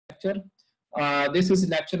Lecture. This is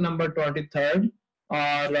lecture number 23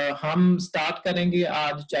 और हम start करेंगे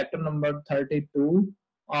आज चैप्टर नंबर 32।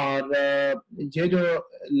 और ये जो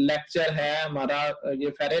लेक्चर है हमारा, ये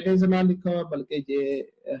फैराडेज लॉ लिखा हुआ, बल्कि ये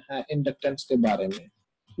है इंडक्टेंस के बारे में।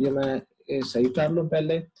 ये मैं सही कर लूं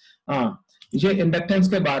पहले। हाँ, ये इंडक्टेंस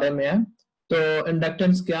के बारे में है। तो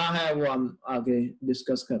इंडक्टेंस क्या है वो हम आगे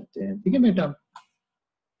डिस्कस करते हैं, ठीक है बेटा।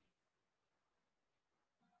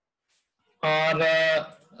 और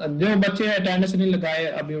जो बच्चे अटेंडेंस नहीं लगाए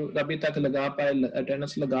अभी तक लगा पाए,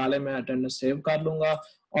 अटेंडेंस लगा ले, मैं अटेंडेंस सेव कर लूंगा।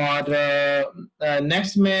 और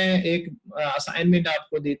नेक्स्ट में एक असाइनमेंट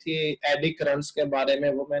आपको दी थी एडी करंट्स के बारे में।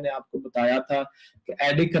 वो मैंने आपको बताया था कि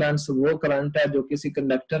एडी करंट्स वो करंट है जो किसी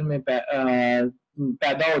कंडक्टर में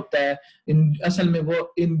पैदा होता है। असल में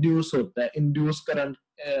वो इंड्यूस होता है, induced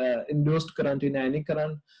current in any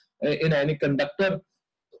current in any conductor.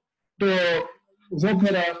 तो वो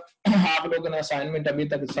फिर आप लोगों ने असाइनमेंट अभी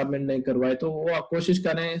तक सबमिट नहीं करवाए, तो वो आप कोशिश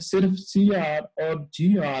करें सिर्फ CR और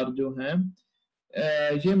GR जो है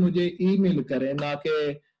ये मुझे ईमेल करें, ना कि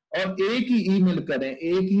और एक ही ईमेल करें,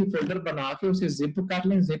 एक ही फोल्डर बना के उसे जिप कर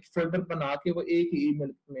लें, जिप फोल्डर बना के वो एक ही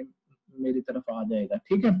ईमेल में मेरी तरफ आ जाएगा,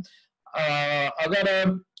 ठीक है। अगर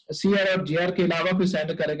CR और GR के अलावा कोई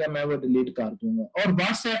सेंड करेगा मैं वो डिलीट कर दूंगा, और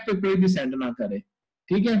व्हाट्सएप पे कोई भी सेंड ना करे,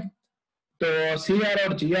 ठीक है। तो CR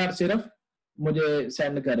और GR सिर्फ मुझे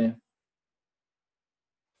सेंड करें।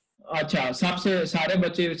 अच्छा, सबसे सारे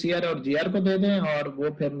बच्चे CR और GR को दे दें और वो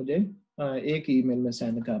फिर मुझे एक ईमेल में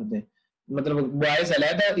सेंड कर दे। मतलब बॉयज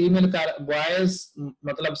अलहदा ईमेल कर, बॉयज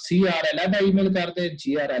मतलब CR अलहदा ईमेल कर दे,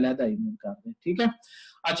 GR अलहदा ईमेल कर दे, ठीक है।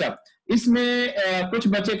 अच्छा, इसमें कुछ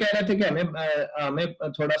बच्चे कह रहे थे कि हमें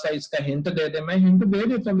थोड़ा सा इसका हिंट दे दे। मैं हिंट दे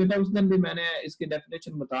देता हूँ बेटा, उस दिन भी मैंने इसकी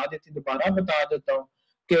डेफिनेशन बता दी थी, दोबारा बता देता हूँ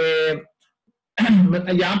कि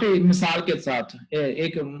यहाँ पे मिसाल के साथ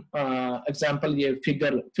एक एग्जांपल, ये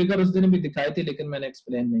फिगर उस दिन भी दिखाई थी लेकिन मैंने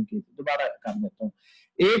एक्सप्लेन नहीं की थी, दोबारा कर देता हूँ।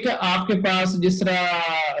 एक आपके पास जिस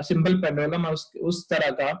तरह सिंपल पेंडुलम है उस तरह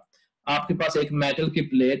का आपके पास एक मेटल की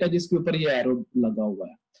प्लेट है जिसके ऊपर ये एरो लगा हुआ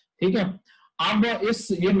है, ठीक है। अब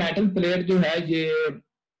ये मेटल प्लेट जो है ये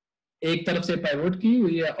एक तरफ से पाइवोट की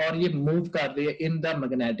हुई है और ये मूव कर रही है in the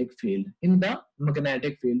magnetic field,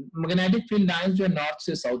 magnetic field lines जो नॉर्थ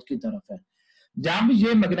से साउथ की तरफ है। जब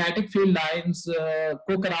ये मैग्नेटिक फील्ड लाइंस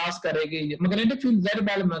को क्रॉस करेगी, magnetic field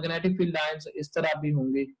magnetic field lines इस तरह भी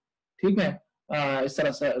होंगी, ठीक है, इस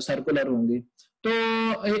तरह सर्कुलर होंगी। तो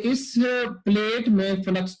इस प्लेट में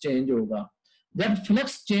फ्लक्स चेंज होगा। जब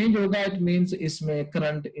फ्लक्स चेंज होगा इट मींस इसमें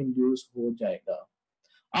करंट इंड्यूस हो जाएगा।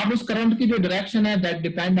 अब उस करंट की जो डायरेक्शन है that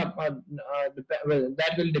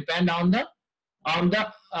will depend on the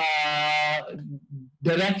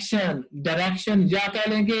direction, या कह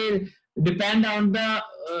लेंगे डिपेंड ऑन द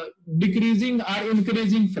डिक्रीजिंग और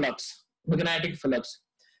इंक्रीजिंग फ्लक्स, मैग्नेटिक फ्लक्स।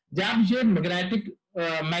 जब ये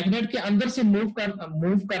मैग्नेट के अंदर से मूव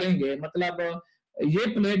करेंगे, मतलब ये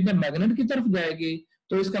प्लेट जब मैग्नेट की तरफ जाएगी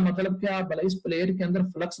तो इसका मतलब क्या, भला इस प्लेट के अंदर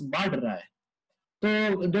फ्लक्स बढ़ रहा है, तो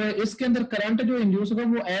जो इसके अंदर करंट जो इंड्यूस होगा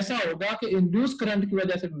वो ऐसा होगा कि इंड्यूस करंट की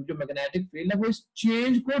वजह से जो मैग्नेटिक फील्ड है वो इस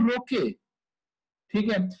चेंज को रोके,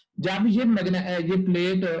 ठीक है। जब ये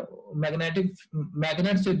प्लेट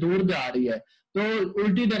मैग्नेट से दूर जा रही है तो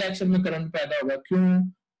उल्टी डायरेक्शन में करंट पैदा होगा।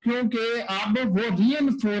 क्योंकि अब वो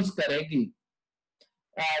रीइंफोर्स करेगी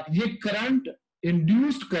ये करंट,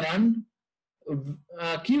 इंड्यूस्ड करंट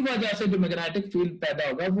की वजह से जो मैग्नेटिक फील्ड पैदा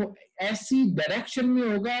होगा वो ऐसी डायरेक्शन में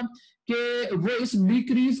होगा कि वो इस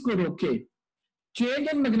डिक्रीज को रोके। चेंज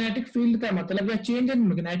इन मैग्नेटिक फील्ड का मतलब या चेंज इन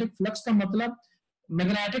मैग्नेटिक फ्लक्स का मतलब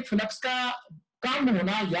मैग्नेटिक फ्लक्स का कम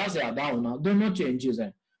होना या ज्यादा होना, दोनों चेंजेस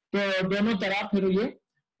हैं। तो दोनों तरह फिर ये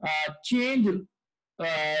चेंज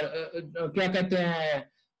क्या कहते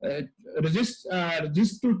हैं,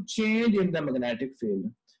 resist to change in the magnetic field,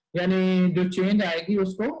 यानी जो चेंज आएगी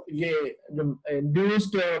उसको ये जो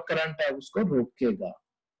इंड्यूस्ड करंट है उसको रोकेगा,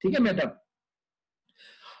 ठीक है बेटा।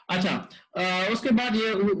 अच्छा, उसके बाद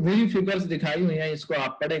ये वही फिगर्स दिखाई हुई हैं, इसको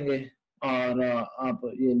आप पढ़ेंगे और आप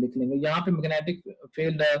ये लिख लेंगे। यहाँ पे मैग्नेटिक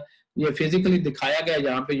फील्ड ये फिजिकली दिखाया गया,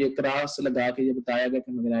 यहाँ पे ये क्रॉस लगा के ये बताया गया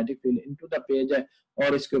कि magnetic field into the page है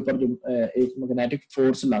और इसके ऊपर जो एक मैग्नेटिक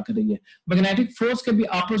फोर्स लग रही है। मैग्नेटिक फोर्स के भी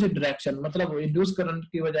अपोजिट डायरेक्शन, मतलब इंड्यूस करंट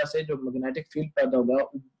की वजह से जो मैग्नेटिक फील्ड पैदा होगा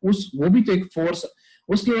वो भी तो एक फोर्स,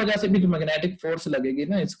 उसकी वजह से भी जो मैग्नेटिक फोर्स लगेगी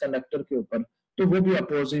ना इस कंडक्टर के ऊपर, तो वो भी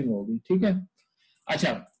अपोजिंग होगी, ठीक है।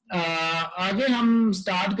 अच्छा, आगे हम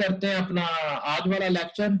स्टार्ट करते हैं अपना आज वाला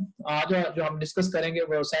लेक्चर। आज जो हम डिस्कस करेंगे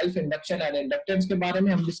वो सेल्फ इंडक्शन एंड इंडक्टेंस के बारे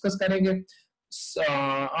में हम डिस्कस करेंगे।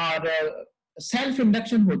 और सेल्फ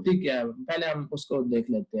इंडक्शन होती क्या है पहले हम उसको देख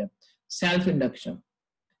लेते हैं। सेल्फ इंडक्शन,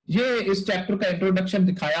 ये इस चैप्टर का इंट्रोडक्शन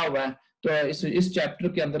दिखाया हुआ है। तो इस चैप्टर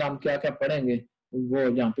के अंदर हम क्या क्या पढ़ेंगे वो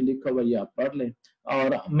यहाँ पे लिखा हुआ, ये आप पढ़ लें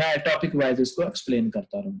और मैं टॉपिक वाइज इसको एक्सप्लेन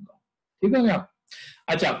करता रहूंगा। ठीक है क्या?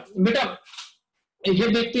 अच्छा बेटा, ये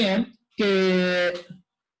देखते हैं कि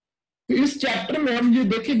इस चैप्टर में हम ये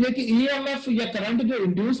देखेंगे कि ईएमएफ या करंट जो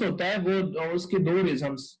इंड्यूस होता है वो उसके दो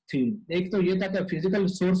रीजंस थी। एक तो ये था कि फिजिकल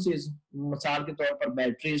सोर्सेज, मिसाल के तौर पर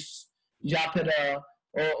बैटरीज, या फिर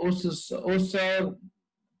उस सोर्स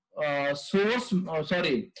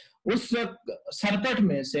सॉरी उस सर्किट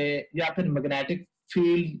में से, या फिर मैग्नेटिक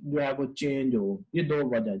फील्ड जो है वो चेंज हो। ये दो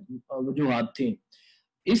वजूहत थी।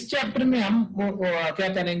 इस चैप्टर में हम क्या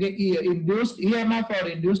करेंगे, इंड्यूस्ड ईएमएफ और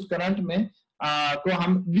इंड्यूस्ड करंट में को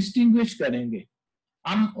हम डिस्टिंग्विश करेंगे,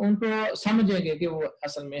 हम उनको समझेंगे कि वो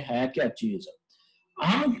असल में है क्या चीज।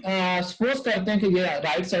 हम सपोज करते हैं कि ये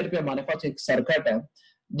राइट साइड पे हमारे पास एक सर्किट है।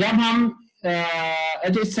 जब हम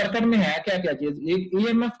इस सर्किट में है क्या क्या चीज, एक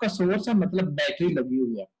ईएमएफ का सोर्स है, मतलब बैटरी लगी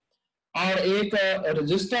हुई है, और एक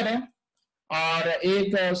रजिस्टर है और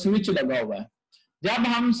एक स्विच लगा हुआ है। जब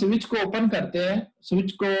हम स्विच को ओपन करते हैं,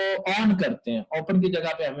 स्विच को ऑन करते हैं, ओपन की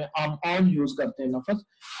जगह पे हम ऑन यूज करते हैं लफ्ज,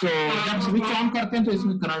 तो जब स्विच ऑन करते हैं तो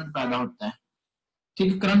इसमें करंट पैदा होता है।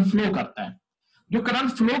 ठीक है, करंट फ्लो करता है। जो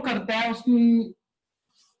करंट फ्लो करता है उसकी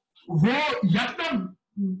वो यकदम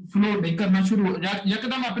फ्लो नहीं करना शुरू,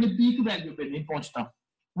 यकदम अपनी पीक वैल्यू पे नहीं पहुंचता।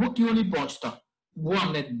 वो क्यों नहीं पहुंचता वो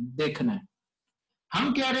हमने देखना है।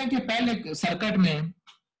 हम कह रहे हैं कि पहले सर्किट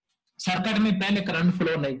में पहले करंट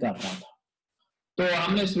फ्लो नहीं कर रहा था, तो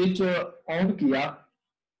हमने स्विच ऑन किया,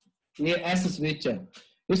 ये एस स्विच है,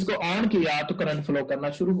 इसको ऑन किया तो करंट फ्लो करना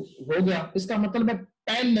शुरू हो गया। इसका मतलब है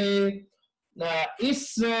पहले इस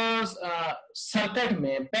सर्किट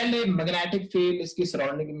में पहले मैग्नेटिक फील्ड इसकी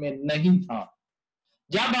सराउंडिंग में नहीं था।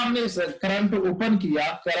 जब हमने करंट ओपन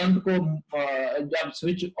किया, करंट को जब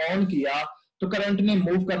स्विच ऑन किया तो करंट ने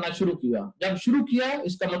मूव करना शुरू किया। जब शुरू किया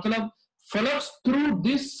इसका मतलब flux through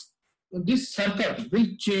this circuit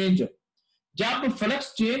will change. जब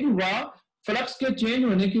फ्लक्स चेंज हुआ, फ्लक्स के चेंज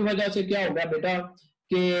होने की वजह से क्या होगा बेटा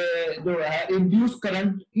कि जो है इंड्यूस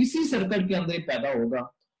करंट इसी सर्किट के अंदर ही पैदा होगा।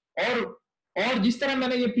 और जिस तरह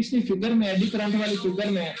मैंने ये पिछली फिगर में, एडी करंट वाली फिगर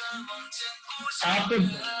में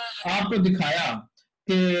आपको दिखाया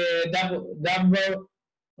कि जब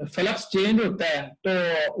फ्लक्स चेंज होता है तो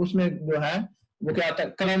उसमें जो है वो क्या होता है,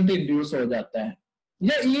 करंट इंड्यूस हो जाता है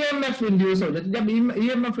या ईएमएफ इंड्यूस हो जाता है। जब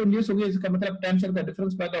ईएमएफ इंड्यूस होगी इसका मतलब पोटेंशियल का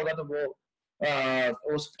डिफरेंस पैदा होगा, तो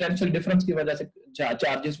वो उस पोटेंशियल डिफरेंस की वजह से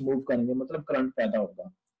चार्जेस मूव करेंगे, मतलब करंट पैदा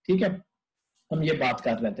होगा। ठीक है, हम ये बात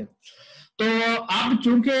कर रहे थे। तो अब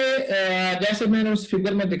चूंकि जैसे मैंने उस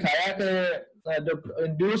फिगर में दिखाया कि जो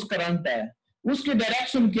इंड्यूस करंट है उसकी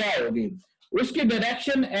डायरेक्शन क्या होगी, उसकी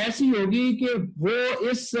डायरेक्शन ऐसी होगी कि वो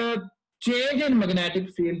इस चेंज इन मैग्नेटिक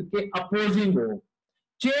फील्ड के अपोजिंग हो,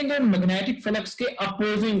 चेंज इन मैग्नेटिक फ्लक्स के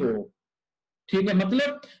अपोजिंग हो। ठीक है,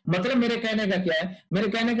 मतलब मेरे कहने का क्या है, मेरे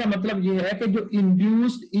कहने का मतलब ये है कि जो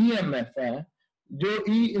इंड्यूस्ड ईएमएफ है, जो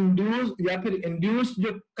इंड्यूस या फिर इंड्यूस्ड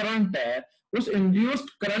जो करंट है, उस इंड्यूस्ड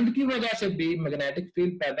करंट की वजह से भी मैग्नेटिक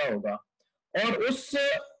फील्ड पैदा होगा और उस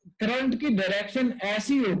करंट की डायरेक्शन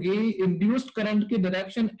ऐसी होगी, इंड्यूस्ड करंट की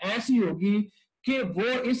डायरेक्शन ऐसी होगी कि वो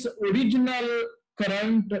इस ओरिजिनल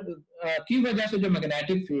करंट की वजह से जो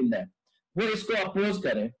मैग्नेटिक फील्ड है वो इसको अपोज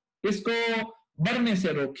करे, इसको बढ़ने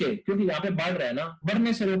से रोके, क्योंकि यहाँ पे बढ़ रहा है ना,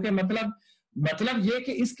 बढ़ने से रोके मतलब ये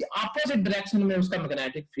कि इसके ऑपोजिट डायरेक्शन में उसका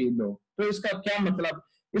मैग्नेटिक फील्ड हो। तो इसका क्या मतलब,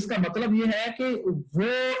 इसका मतलब ये है कि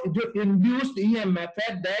वो जो इंड्यूस्ड ईएमएफ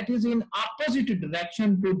है that is in opposite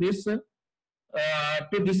direction to this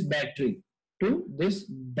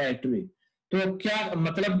battery. तो क्या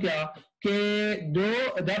मतलब, क्या कि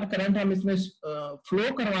जो जब करंट हम इसमें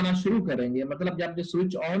फ्लो करवाना शुरू करेंगे, मतलब जब ये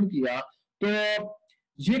स्विच ऑन किया तो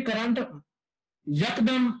ये करंट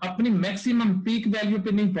यकदम अपनी मैक्सिमम पीक वैल्यू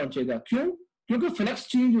पे नहीं पहुंचेगा। क्यों? क्योंकि फ्लक्स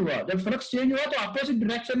चेंज हुआ। जब फ्लक्स चेंज हुआ तो अपोजिट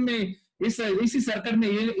डायरेक्शन में इसी सर्किट में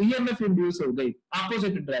ईएमएफ इंड्यूस हो गई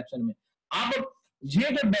अपोजिट डायरेक्शन में। अब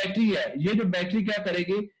ये जो बैटरी है, ये जो बैटरी क्या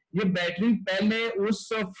करेगी, ये बैटरी पहले उस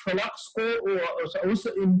फ्लक्स को, उस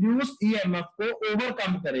इंड्यूस्ड ईएमएफ को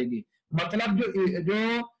ओवरकम करेगी। मतलब जो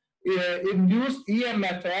इंड्यूस्ड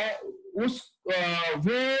ईएमएफ है वो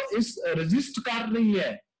इस रेजिस्ट कर रही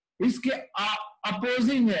है, इसके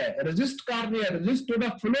अपोजिंग है, रेजिस्ट कर रही है, resist to the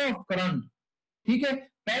flow of current. ठीक है,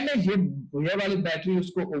 पहले ये वाली बैटरी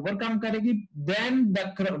उसको ओवरकम करेगी, then the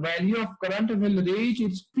value of current will reach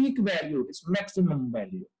its peak value, its maximum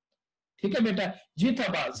value. ठीक है बेटा, ये था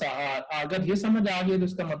बात। अगर ये समझ आ गया तो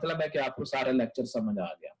इसका मतलब है कि आपको सारा लेक्चर समझ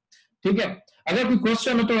आ गया। ठीक है, अगर कोई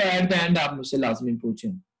क्वेश्चन हो तो एट द एंड आप मुझसे लाजमी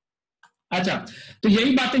पूछें। अच्छा, तो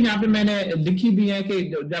यही बातें यहाँ पे मैंने लिखी भी है कि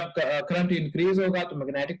जब करंट इंक्रीज होगा तो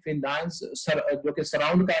मैग्नेटिक फील्ड लाइंस जो कि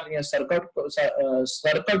सराउंड कर रही है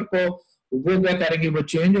सर्किट को वो क्या करेंगे, वो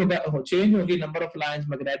चेंज होगी number of lines.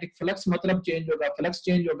 Magnetic flux मतलब चेंज होगा, फ्लक्स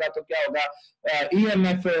चेंज होगा तो क्या होगा,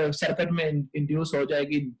 ईएमएफ सर्किट में इंड्यूस हो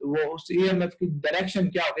जाएगी। वो उस ईएमएफ की डायरेक्शन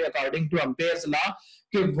क्या होगी अकॉर्डिंग टू एम्पेयर्स लॉ,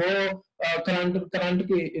 कि वो करंट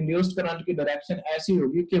की इंड्यूस्ड करंट की डायरेक्शन ऐसी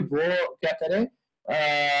होगी कि वो क्या करे,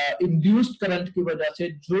 इंड्यूस्ड करंट की वजह से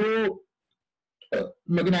जो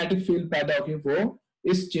मैग्नेटिक फील्ड पैदा होगी वो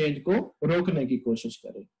इस चेंज को रोकने की कोशिश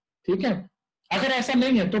करे। ठीक है, अगर ऐसा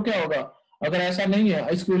नहीं है तो क्या होगा, अगर ऐसा नहीं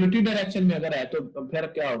है इसकी उल्टी डायरेक्शन में अगर है तो फिर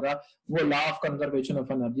क्या होगा, वो law of conservation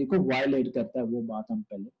of energy को वायलेट करता है। वो बात हम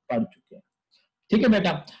पहले पढ़ चुके हैं। ठीक है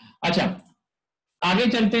बेटा। अच्छा, आगे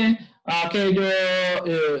चलते हैं। आगे जो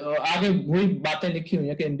आगे वही बातें लिखी हुई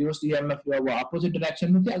है कि इंड्यूस्ड ईएमएफ जो है वो अपोजिट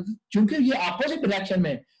डायरेक्शन में, क्योंकि ये अपोजिट डायरेक्शन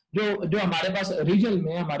में जो जो हमारे पास रीजन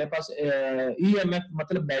में हमारे पास ईएमएफ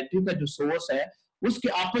मतलब बैटरी का जो सोर्स है उसके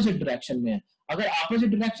अपोजिट डायरेक्शन में है। अगर अपोजिट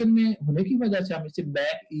डायरेक्शन में होने की वजह से हम इसे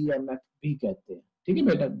बैक ईएमएफ भी कहते हैं। ठीक है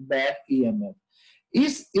बेटा, बैक ईएमएफ।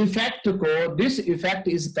 इस इफेक्ट को, this effect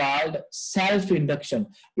is called self induction.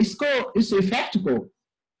 इस इफेक्ट को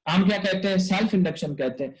हम क्या कहते हैं, सेल्फ इंडक्शन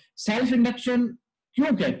कहते हैं। सेल्फ इंडक्शन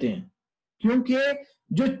क्यों कहते हैं, क्योंकि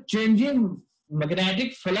जो changing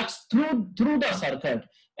magnetic flux through the circuit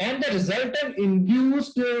and the resultant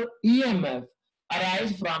induced EMF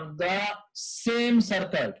arise from the same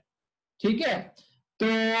circuit. ठीक है, तो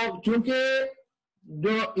चूंकि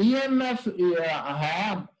जो ईएमएफ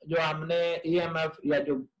है, जो हमने ईएमएफ या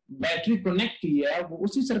जो बैटरी कनेक्ट की है वो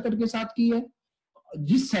उसी सर्किट के साथ की है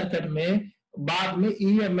जिस सर्किट में बाद में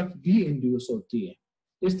ईएमएफ भी इंड्यूस होती है।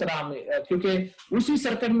 इस तरह में क्योंकि उसी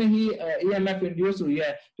सर्किट में ही ईएमएफ इंड्यूस हुई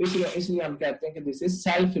है तो इसलिए हम कहते हैं कि this is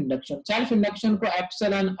self induction. Self induction को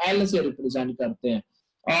एप्सिलॉन एल से रिप्रेजेंट करते हैं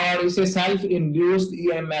और इसे सेल्फ इंड्यूस्ड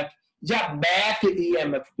ईएमएफ या बैक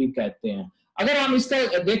ईएमएफ भी कहते हैं। अगर हम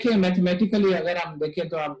इसका देखें मैथमेटिकली, अगर हम देखें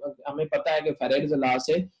तो हमें पता है कि फैराडेज लॉ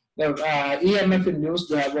से ईएमएफ इंड्यूस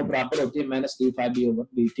जो है वो बराबर होती है माइनस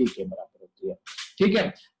d∅b/dt के बराबर होती है। ठीक है,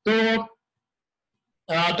 तो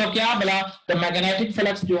क्या बोला, तो मैग्नेटिक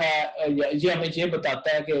फ्लक्स जो है ये हमें ये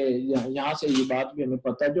बताता है कि यहाँ से ये बात भी हमें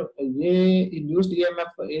पता है, जो ये induced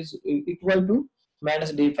EMF is equal to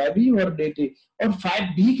minus d∅b और dt। और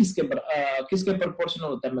 5b किसके प्रोपोर्शनल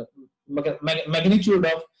होता है, मैग्नीट्यूड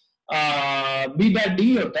ऑफ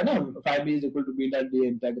b/d होता है ना, 5b is equal to b/d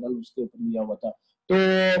integral उसके ऊपर लिया हुआ था। तो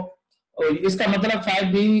इसका मतलब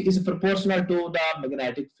 5b is proportional to the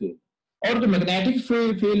magnetic field, और जो मैग्नेटिक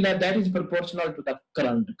फील्ड है that is proportional to the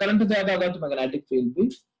current. Current ज्यादा होगा तो मैग्नेटिक फील्ड भी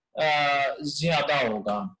ज्यादा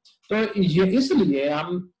होगा। तो ये इसलिए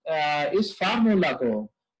हम इस फार्मूला को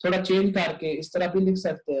थोड़ा चेंज करके इस तरह भी लिख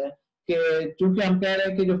सकते हैं कि चूंकि हम कह रहे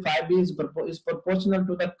हैं कि जो 5b is proportional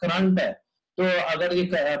to the current है, तो अगर ये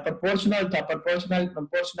प्रोपोर्शनल था,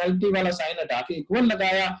 प्रोपोर्शनलिटी वाला साइन हटा के इक्वल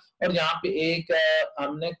लगाया और यहाँ पे एक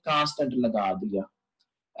हमने कांस्टेंट लगा दिया,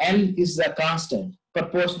 L is the constant,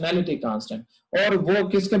 proportionality constant, और वो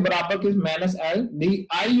किसके बराबर, किस माइनस एल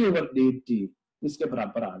di/dt इसके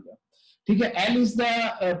बराबर आ गया। ठीक है, L is the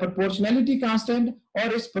proportionality constant,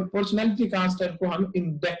 और इस प्रोपोर्शनलिटी कांस्टेंट को हम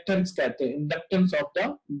इंडक्टेंस कहते हैं, इंडक्टेंस ऑफ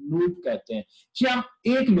द लूप कहते हैं। जी, हम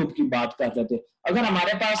एक लूप की बात कर रहे थे। अगर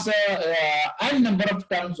हमारे पास n नंबर ऑफ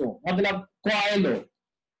टर्न्स हो, मतलब कॉइल हो,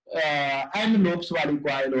 n लूप्स वाली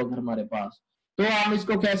कॉइल हो अगर हमारे पास, तो हम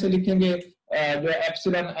इसको कैसे लिखेंगे, जो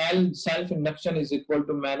epsilon L self induction is equal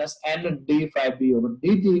to minus n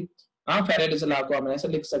d∅b/dt। हाँ, फैराडेज लॉ को हम ऐसे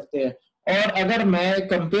लिख सकते हैं। और अगर मैं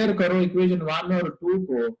कंपेयर करूं इक्वेशन 1 और 2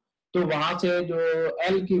 को, तो वहां से जो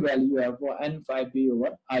L की वैल्यू है वो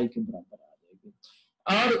n∅b/I के बराबर आ जाएगी।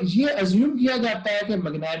 और ये अज्यूम किया जाता है कि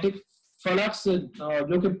मैग्नेटिक फ्लक्स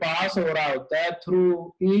जो कि पास हो रहा होता है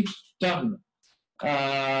थ्रू ईच टर्न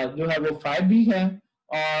जो है वो 5b है,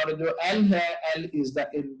 और जो L है, L is the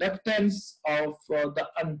inductance of the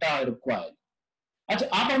entire coil. अच्छा,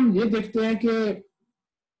 अब हम ये देखते हैं कि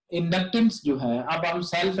इंडक्टेंस जो है, अब हम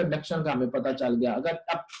सेल्फ इंडक्शन का हमें पता चल गया। अगर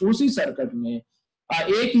अब उसी सर्किट में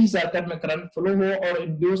एक ही सर्किट में करंट फ्लो हो और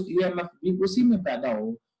इंड्यूस्ड ईएमएफ भी उसी में पैदा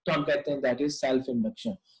हो, तो हम कहते हैं दैट इज सेल्फ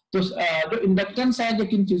इंडक्शन। तो जो इंडक्टेंस है जो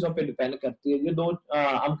किन चीजों पे डिपेंड करती है, ये दो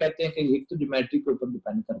हम कहते हैं कि एक तो ज्योमेट्री के ऊपर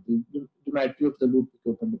डिपेंड करती है, ज्योमेट्री ऑफ द लूप के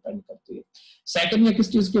ऊपर डिपेंड करती है। सेकंड, ये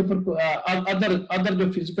किस चीज के ऊपर, अदर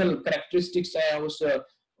जो फिजिकल कैरेक्टरिस्टिक्स है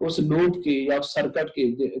उस लूप की या उस सर्किट की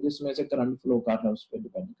जिसमें से करंट फ्लो कर रहा है उस पर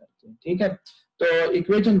डिपेंड करते हैं। ठीक है, तो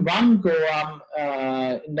इक्वेशन 1 को हम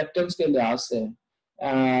इंडक्टेंस के लिहाज से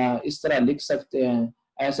इस तरह लिख सकते हैं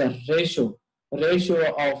as a ratio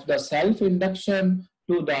of the self induction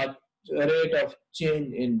to the rate of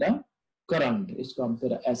change in the current, इसको हम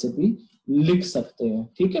फिर ऐसे भी लिख सकते हैं।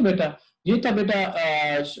 ठीक है बेटा, ये था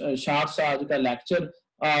बेटा शार्ट सा आज का लेक्चर।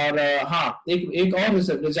 और हाँ, एक और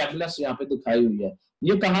रिजेम्बलेंस यहाँ पे दिखाई हुई है।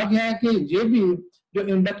 ये कहा गया है कि ये भी जो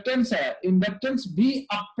इंडक्टेंस है, इंडक्टेंस भी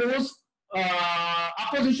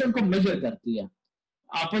अपोजिशन को मेजर करती है।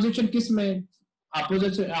 अपोजिशन किस में?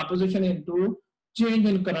 Opposition into change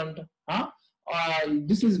in current. हाँ,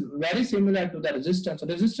 this is very similar to the resistance.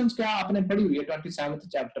 Resistance क्या आपने पढ़ी हुई है 27th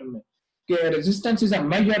चैप्टर में, कि resistance is a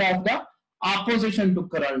measure of the opposition to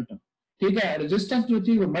current. ठीक है, रेजिस्टेंस जो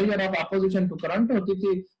थी वो measure of opposition to current होती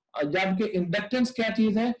थी, जबकि इंडक्टेंस क्या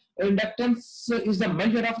चीज है? Inductance is the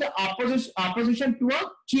measure of the opposition to a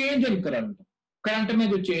change in current, current में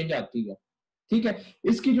जो चेंज आती है। ठीक है,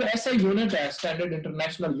 इसकी जो ऐसा यूनिट है, standard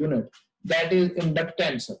international unit, that is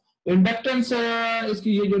inductance. Inductance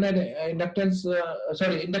इसकी ये यूनिट इंडक्टेंस,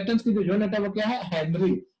 सॉरी, इंडक्टेंस की जो यूनिट है वो क्या है?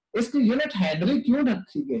 हेनरी। इसकी यूनिट हेनरी क्यों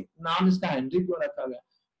रखी गई? नाम इसका हेनरी क्यों रखा गया?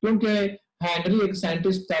 क्योंकि हेनरी एक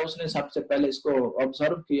साइंटिस्ट था, उसने सबसे पहले इसको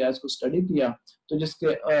ऑब्जर्व किया, इसको स्टडी किया, तो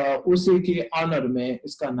जिसके उसी के ऑनर में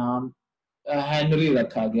इसका नाम हेनरी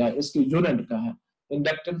रखा गया। इसकी यूनिट का है,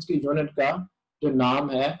 इंडक्टेंस की यूनिट का जो नाम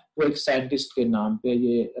है वो एक साइंटिस्ट के नाम पे,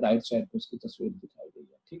 ये राइट साइड पे उसकी तस्वीर दिखाई गई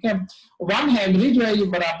है। ठीक है, 1 हेनरी जो है ये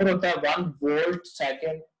बराबर होता है 1 वोल्ट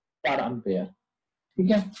सेकेंड पर एम्पेयर।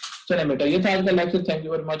 ठीक है, चले बेटा, ये था आज का lecture. Thank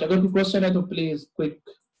you very much. अगर कोई क्वेश्चन है तो प्लीज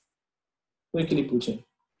क्विकली पूछे।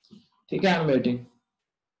 ठीक है, आई एम वेटिंग।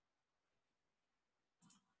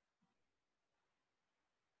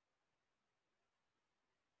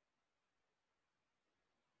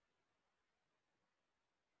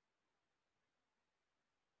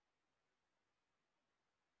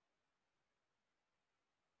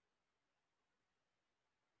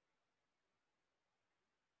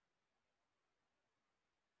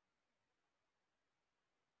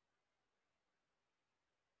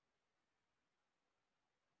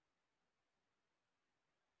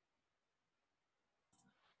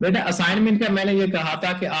 बेटा असाइनमेंट का मैंने ये कहा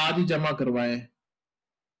था कि आज ही जमा करवाएं।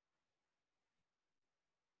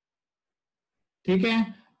 ठीक है,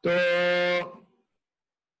 तो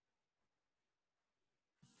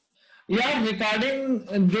यार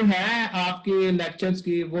रिकॉर्डिंग जो है आपके लेक्चर्स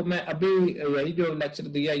की, वो मैं अभी यही जो लेक्चर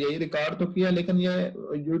दिया यही रिकॉर्ड तो किया, लेकिन ये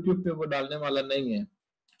यूट्यूब पे वो डालने वाला नहीं है।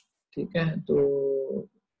 ठीक है, तो